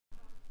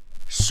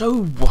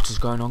So what is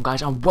going on,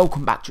 guys, and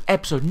welcome back to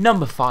episode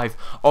number 5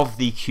 of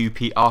the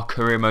QPR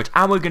career mode,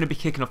 and we're going to be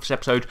kicking off this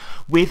episode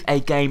with a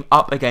game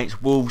up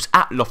against Wolves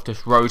at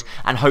Loftus Road,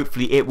 and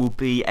hopefully it will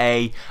be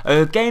a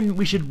game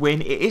we should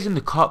win. It is in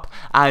the cup,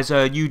 as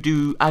you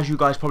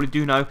guys probably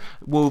do know,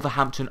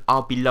 Wolverhampton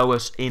are below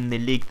us in the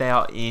league. They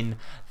are in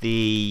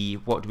the,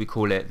 what do we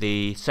call it,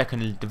 the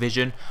second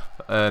division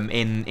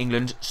in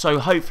England, so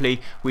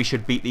hopefully we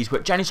should beat these.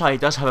 But Januzaj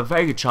does have a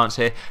very good chance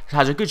here. He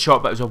has a good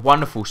shot, but it was a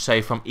wonderful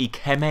save from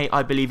Ikeme,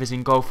 I believe, is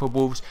in goal for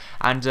Wolves,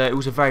 and it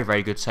was a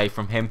very good save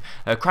from him.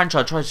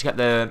 Cranchard tries to get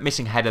the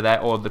missing header there,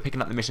 or the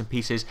picking up the missing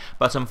pieces,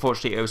 but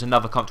unfortunately it was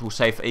another comfortable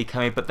save for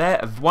Ikeme. But there,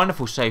 a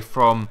wonderful save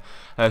from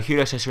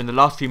Hoilett in the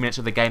last few minutes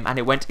of the game, and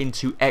it went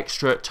into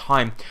extra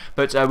time.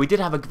 But we did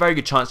have a very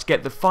good chance to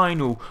get the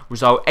final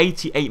result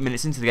 88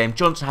 minutes into the game.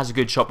 Johnson has a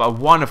good shot, but a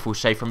wonderful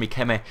save from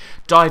Ikeme,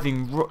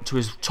 diving to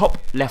his top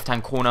left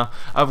hand corner.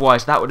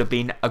 Otherwise that would have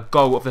been a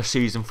goal of the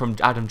season from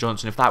Adam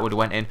Johnson if that would have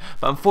went in,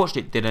 but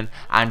unfortunately it didn't,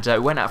 and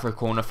it went out for a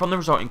corner. From the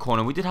resulting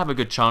corner we did have a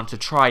good chance to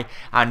try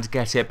and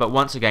get it, but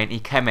once again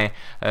Ikeme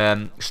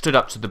stood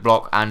up to the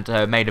block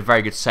and made a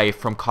very good save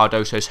from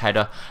Cardoso's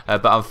header,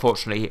 but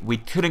unfortunately we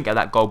couldn't get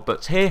that goal.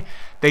 But here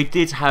they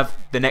did have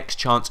the next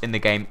chance in the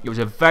game. It was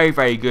a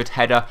very good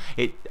header.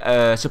 It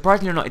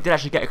surprisingly or not, it did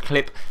actually get a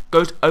clip,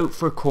 goes out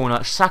for a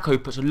corner. Sacco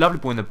puts a lovely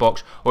ball in the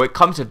box, or it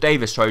comes to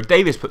Davis. Sorry,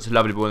 Davis puts a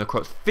lovely ball in the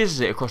cross, fizzes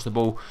it across the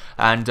ball,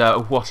 and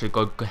what a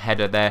good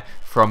header there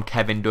from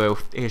Kevin Doyle.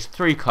 His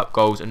 3 cup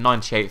goals at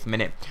 98th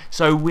minute.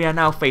 So we are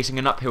now facing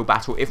an uphill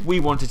battle. If we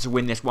wanted to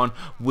win this one,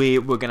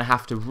 we're going to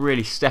have to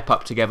really step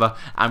up together,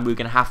 and we're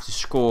going to have to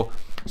score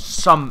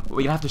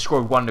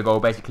a wonder goal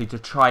basically to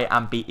try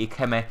and beat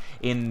Ikeme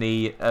in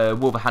the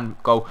Wolverhampton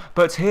goal.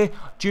 But here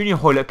Junior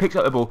Hoilett picks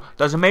up the ball,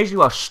 does amazingly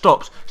well,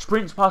 stops,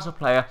 sprints past a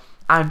player,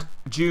 and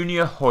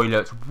Junior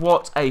Hoilett,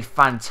 what a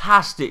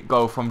fantastic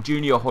goal from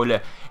Junior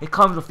Hoilett. It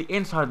comes off the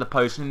inside of the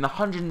post, and in the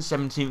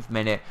 117th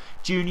minute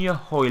Junior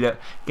Hoilett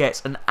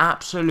gets an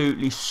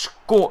absolutely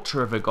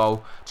scorcher of a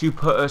goal to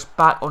put us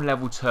back on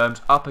level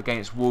terms up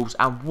against Wolves.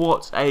 And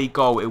what a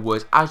goal it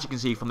was. As you can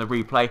see from the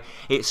replay,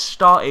 it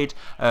started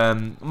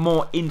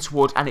more in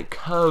towards, and it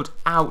curled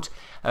out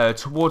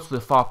towards the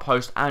far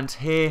post, and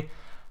here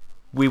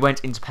we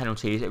went into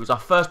penalties. It was our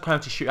first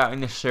penalty shootout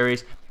in this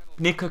series.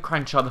 Nico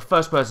Cranchar, the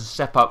first person to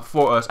step up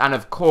for us, and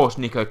of course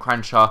Nico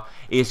Cranchar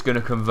is going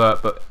to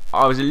convert, but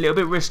I was a little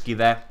bit risky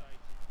there.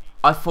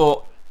 I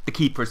thought the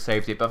keeper had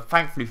saved it, but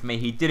thankfully for me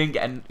he didn't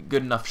get a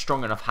good enough,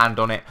 strong enough hand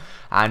on it,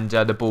 and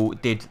the ball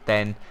did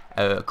then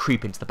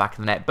creep into the back of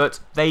the net. But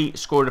they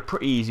scored a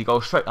pretty easy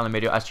goal straight down the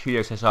middle as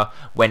Hoilett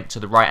went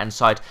to the right hand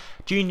side.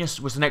 Genius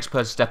was the next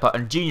person to step up,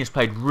 and Genius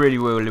played really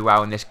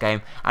well in this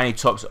game, and he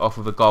tops it off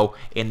with a goal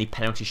in the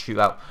penalty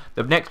shootout.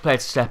 The next player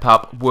to step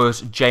up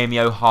was Jamie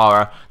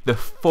O'Hara, the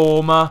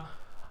former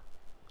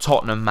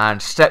Tottenham man,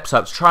 steps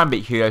up to try and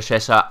beat Julio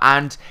Cesar,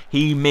 and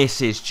he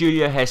misses.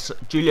 Julio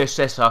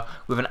Cesar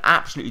with an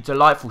absolutely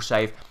delightful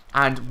save,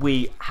 and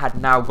we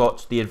had now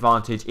got the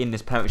advantage in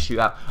this penalty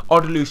shootout.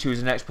 Odelusi was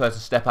the next person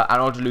to step up,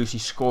 and Odelusi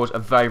scores a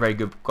very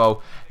good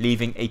goal,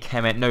 leaving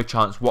Ikeme no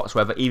chance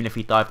whatsoever, even if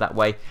he dived that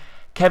way.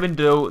 Kevin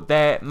Doyle,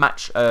 their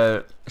match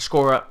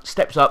scorer,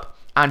 steps up,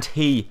 and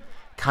he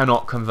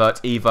cannot convert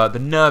either. The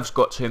nerves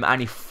got to him,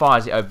 and he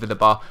fires it over the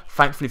bar.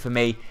 Thankfully for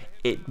me,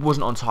 it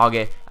wasn't on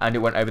target, and it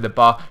went over the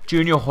bar.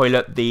 Junior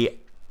Hoilett, the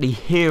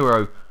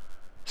hero,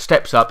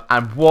 steps up,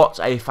 and what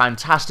a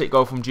fantastic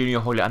goal from Junior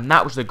Hoilett, and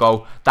that was the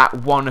goal that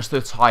won us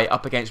the tie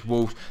up against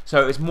Wolves.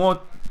 So it was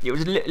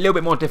a little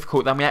bit more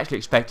difficult than we actually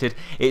expected.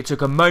 It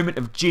took a moment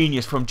of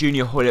genius from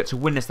Junior Hoilett to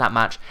win us that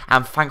match,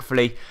 and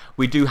thankfully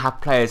we do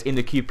have players in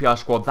the QPR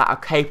squad that are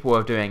capable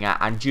of doing it,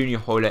 and Junior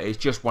Hoilett is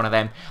just one of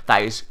them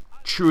that is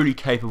truly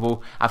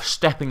capable of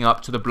stepping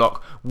up to the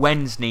block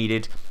when's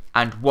needed.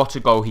 And what a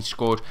goal he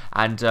scored.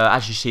 And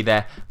as you see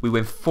there, we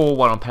win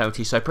 4-1 on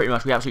penalties, so pretty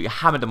much we absolutely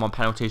hammered them on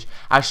penalties.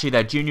 As you see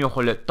there, Junior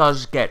Hoilett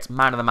does get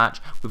man of the match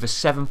with a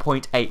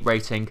 7.8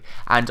 rating,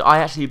 and I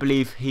actually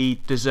believe he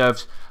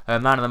deserves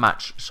man of the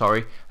match,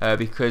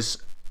 because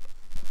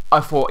I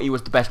thought he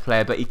was the best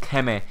player, but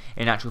Ikeme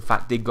in actual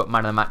fact did got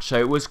man of the match, so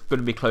it was going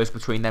to be close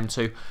between them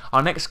two.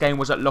 Our next game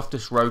was at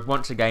Loftus Road,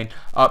 once again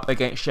up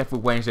against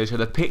Sheffield Wednesday, so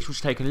the pitch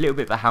was taking a little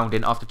bit of a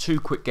hounding after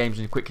 2 quick games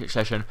in quick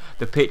succession.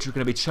 The pitch was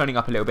going to be turning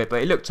up a little bit,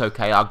 but it looked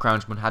okay. Our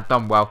groundsman had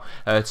done well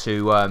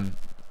to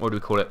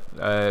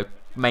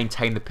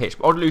maintain the pitch.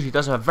 But Odelusi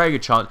does have a very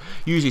good chance,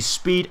 uses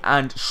speed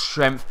and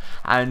strength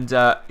and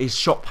his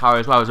shot power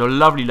as well. It was a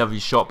lovely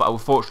shot, but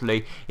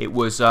unfortunately it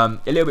was a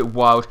little bit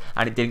wild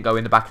and it didn't go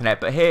in the back of the net.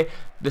 But here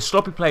the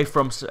sloppy play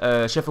from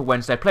Sheffield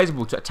Wednesday plays the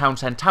ball to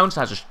Townsend.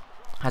 Townsend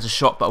has a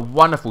shot, but a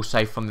wonderful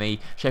save from the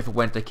Sheffield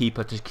Wednesday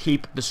keeper to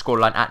keep the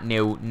scoreline at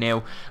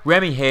 0-0.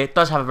 Remy here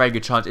does have a very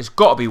good chance. It's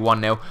got to be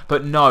 1-0,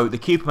 but no, the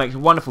keeper makes a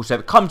wonderful save.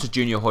 It comes to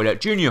Junior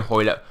Hoilett. Junior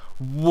Hoilett,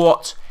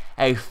 what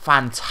a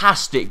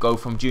fantastic goal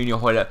from Junior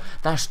Hoilett.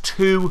 That's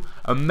 2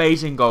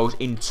 amazing goals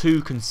in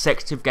 2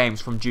 consecutive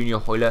games from Junior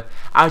Hoilett.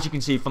 As you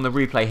can see from the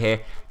replay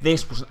here,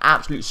 this was an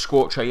absolute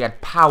scorcher. He had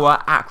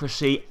power,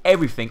 accuracy,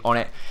 everything on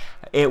it.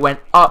 it went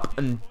up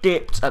and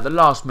dipped at the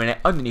last minute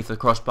underneath the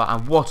crossbar,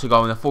 and what a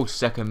goal in the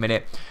 42nd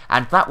minute.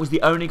 And that was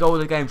the only goal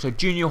of the game. So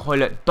Junior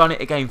Hoilett done it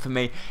again for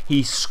me.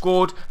 He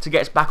scored to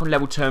get us back on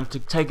level terms to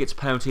take its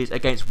penalties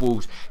against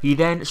Wolves. He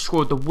then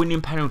scored the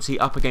winning penalty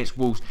up against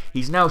Wolves.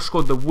 He's now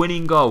scored the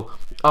winning goal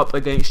up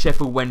against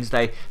Sheffield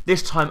Wednesday.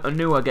 This time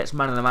Anua gets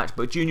man of the match,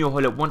 but Junior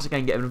Hoilett once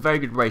again getting a very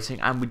good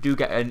rating, and we do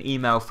get an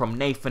email from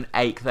Nathan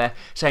Ake there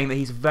saying that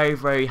he's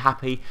very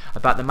happy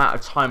about the amount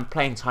of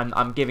playing time that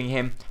I'm giving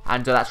him,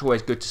 and that's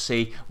always good to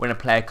see when a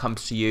player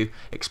comes to you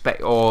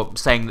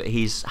saying that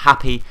he's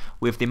happy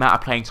with the amount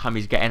of playing time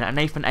he's getting. And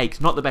Nathan Ake's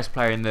not the best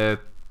player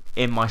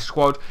in my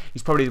squad.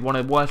 He's probably one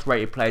of the worst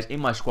rated players in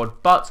my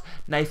squad, but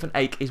Nathan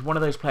Ake is one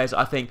of those players that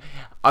I think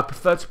I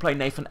prefer to play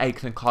Nathan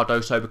Ake than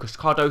Cardoso, because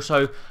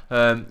Cardoso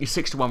is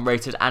 61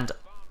 rated and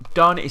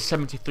Dunn is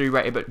 73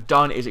 rated, but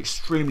Dunn is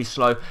extremely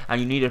slow,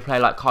 and you need a player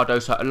like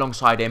Cardoso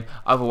alongside him,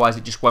 otherwise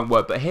it just won't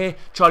work. But here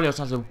Charlie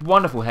Austin has a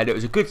wonderful header. It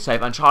was a good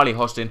save, and Charlie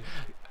Austin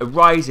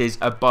rises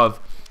above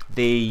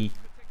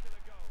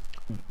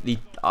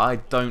I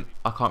can't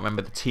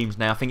remember the team's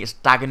name. I think it's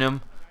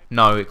Dagenham.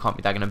 No, it can't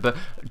be Dagenham, but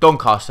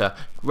Doncaster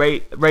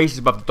raises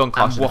above the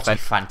Doncaster. And what a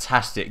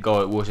fantastic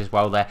goal it was as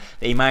well there.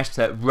 He managed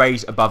to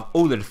raise above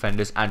all the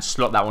defenders and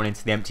slot that one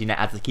into the empty net,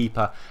 as the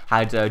keeper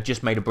had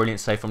just made a brilliant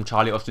save from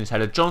Charlie Austin's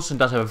header. Johnson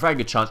does have a very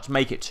good chance to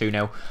make it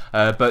 2-0,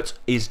 but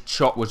his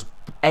shot was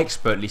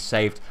expertly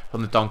saved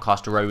from the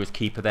Doncaster Rovers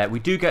keeper there. We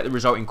do get the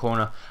resulting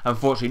corner.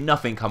 Unfortunately,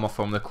 nothing come off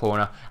from the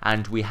corner,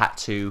 and we had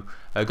to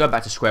go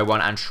back to square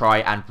one and try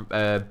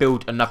and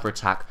build another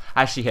attack.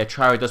 Actually, here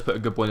Traore does put a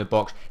good ball in the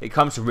box. It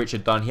comes to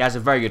Richard Dunn. He has a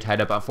very good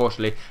header, but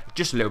unfortunately,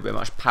 just a little bit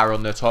much power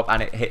on the top,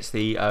 and it hits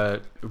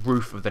the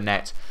roof of the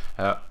net.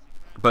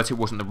 But it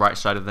wasn't the right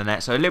side of the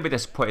net, so a little bit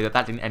disappointed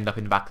that didn't end up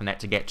in the back of the net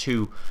to get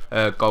 2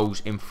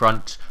 goals in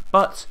front.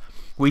 But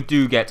we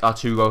do get our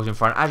 2 goals in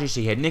front. As you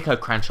see here, Nico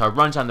Cranshaw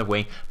runs down the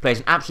wing, plays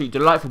an absolutely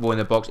delightful ball in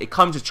the box. It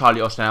comes to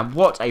Charlie Austin, and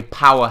what a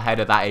power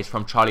header that is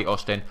from Charlie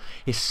Austin.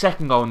 His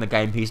 2nd goal in the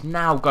game. He's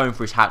now going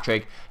for his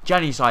hat-trick.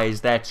 Januzaj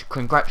is there to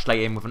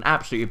congratulate him with an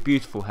absolutely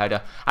beautiful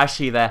header.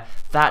 Actually there,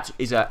 that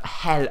is a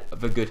hell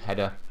of a good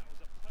header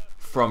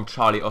from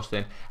Charlie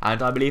Austin,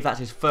 and I believe that's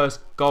his first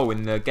goal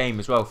in the game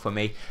as well for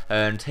me.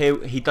 And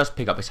here he does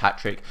pick up his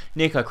hat-trick.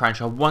 Nico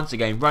Cranshaw once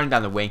again running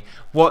down the wing.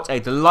 What a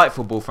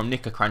delightful ball from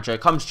Nico Cranshaw.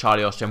 Comes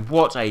Charlie Austin.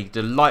 What a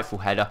delightful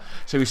header.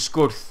 So he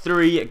scored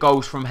 3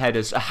 goals from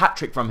headers, a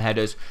hat-trick from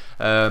headers,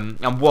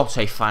 and what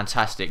a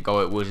fantastic goal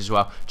it was as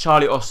well.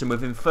 Charlie Austin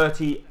within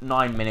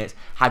 39 minutes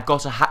had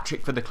got a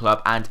hat-trick for the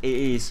club, and it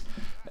is,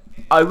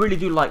 I really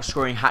do like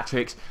scoring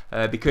hat-tricks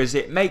because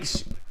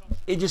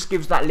it just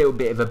gives that little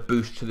bit of a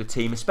boost to the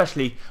team,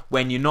 especially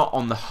when you're not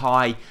on the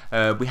high.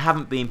 We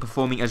haven't been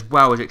performing as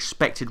well as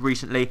expected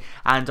recently,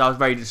 and I was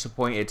very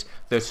disappointed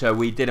that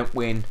we didn't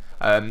win.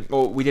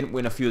 Or we didn't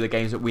win a few of the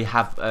games that we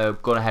have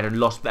gone ahead and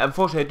lost. But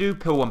unfortunately, I do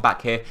pull one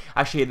back here.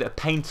 Actually, the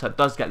Painter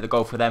does get the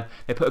goal for them.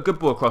 They put a good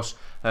ball across.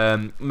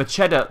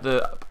 Macheda,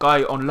 the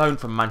guy on loan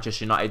from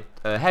Manchester United,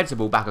 heads the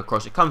ball back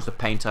across. It comes to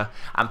Painter,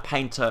 and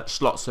Painter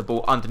slots the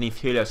ball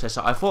underneath Hoilett.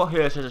 So I thought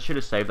Hoilett should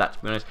have saved that, to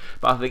be honest.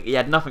 But I think he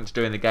had nothing to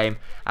do in the game,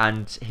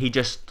 and he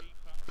just,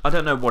 I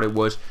don't know what it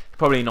was,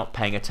 probably not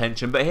paying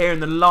attention. But here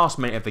in the last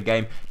minute of the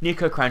game,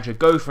 Nico Cranshaw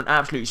goes for an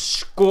absolute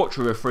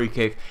scorcher of a free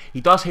kick.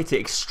 He does hit it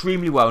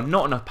extremely well,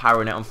 not enough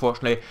power in it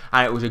unfortunately,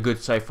 and it was a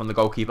good save from the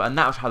goalkeeper, and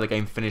that was how the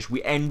game finished.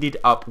 We ended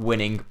up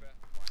winning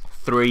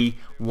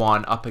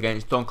 3-1 up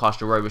against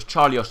Doncaster Rovers.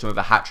 Charlie Austin with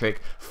a hat-trick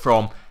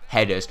from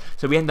headers.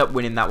 So we end up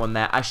winning that one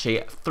there.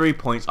 Actually, 3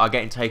 points are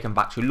getting taken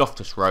back to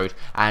Loftus Road,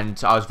 and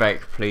I was very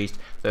pleased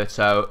that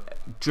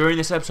during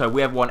this episode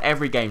we have won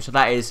every game. So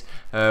that is,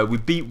 we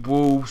beat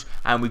Wolves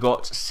and we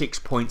got 6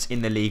 points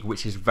in the league,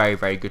 which is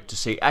very good to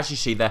see. As you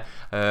see there,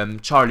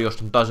 Charlie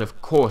Austin does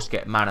of course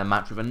get man of the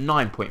match with a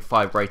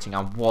 9.5 rating,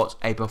 and what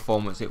a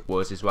performance it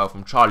was as well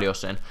from Charlie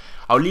Austin.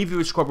 I'll leave you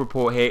with squad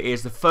report here. It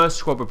is the first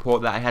squad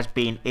report that has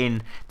been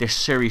in this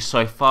series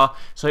so far.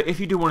 So if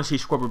you do want to see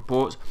squad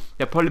reports,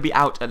 they'll probably be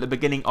out at the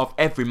beginning of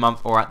every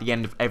month or at the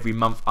end of every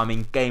month. I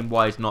mean game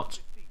wise, not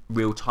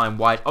real time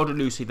wise. Older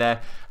Lucy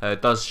there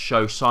does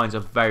show signs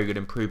of very good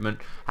improvement,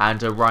 and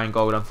Ryan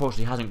Gold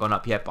unfortunately hasn't gone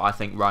up yet, but I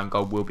think Ryan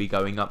Gold will be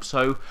going up.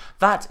 So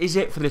that is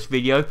it for this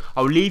video.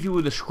 I'll leave you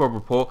with a squad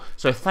report.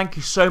 So thank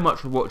you so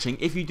much for watching.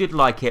 If you did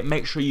like it,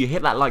 make sure you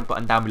hit that like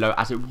button down below,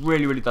 as it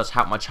really does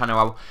help my channel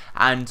out,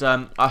 and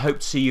I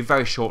hope to see you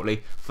very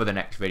shortly for the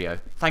next video.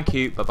 Thank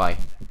you, bye bye.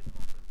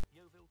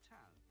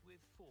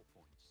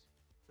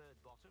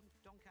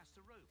 Doncaster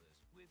Rovers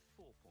with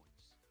 4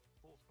 points.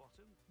 4th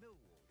bottom,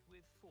 Millwall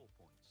with 4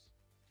 points.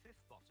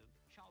 5th bottom,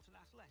 Charlton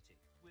Athletic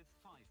with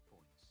 5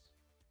 points.